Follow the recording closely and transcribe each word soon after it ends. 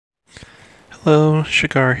Hello,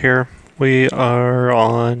 Shigar here. We are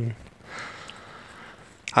on.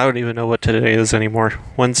 I don't even know what today is anymore.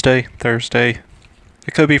 Wednesday? Thursday?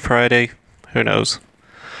 It could be Friday. Who knows?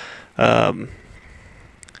 Um,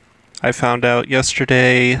 I found out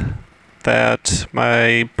yesterday that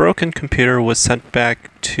my broken computer was sent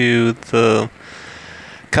back to the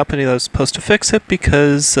company that was supposed to fix it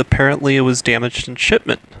because apparently it was damaged in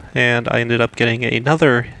shipment. And I ended up getting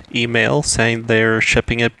another email saying they're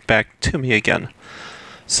shipping it back to me again.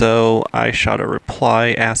 So I shot a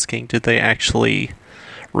reply asking, did they actually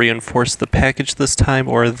reinforce the package this time,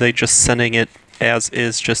 or are they just sending it as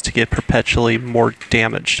is just to get perpetually more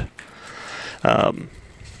damaged?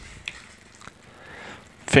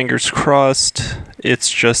 Fingers crossed, it's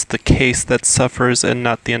just the case that suffers and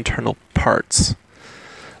not the internal parts.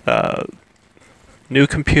 New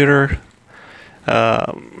computer.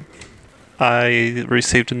 I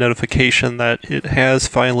received a notification that it has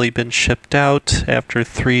finally been shipped out after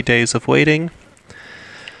 3 days of waiting.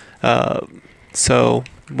 So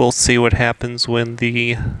we'll see what happens when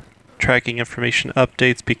the tracking information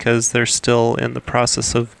updates, because they're still in the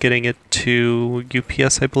process of getting it to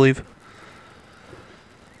UPS, I believe.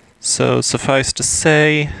 So suffice to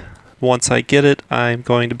say, once I get it, I'm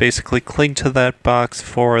going to basically cling to that box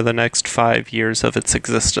for the next 5 years of its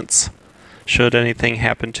existence, should anything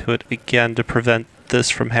happen to it again, to prevent this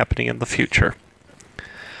from happening in the future.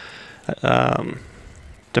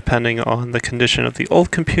 Depending on the condition of the old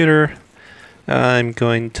computer, I'm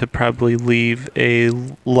going to probably leave a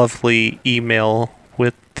lovely email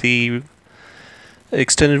with the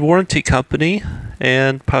extended warranty company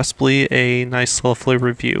and possibly a nice lovely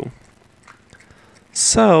review.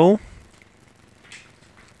 So,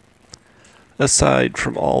 aside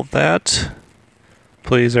from all that,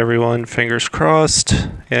 please everyone, fingers crossed,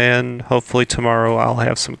 and hopefully tomorrow I'll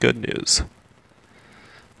have some good news.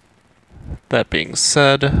 That being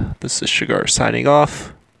said, this is Shigar signing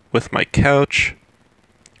off with my couch.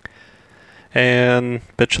 And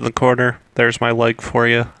bitch in the corner, there's my leg for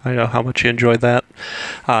you. I know how much you enjoyed that.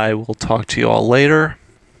 I will talk to you all later.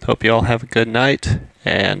 Hope you all have a good night,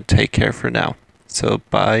 and take care for now. So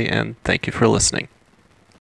bye, and thank you for listening.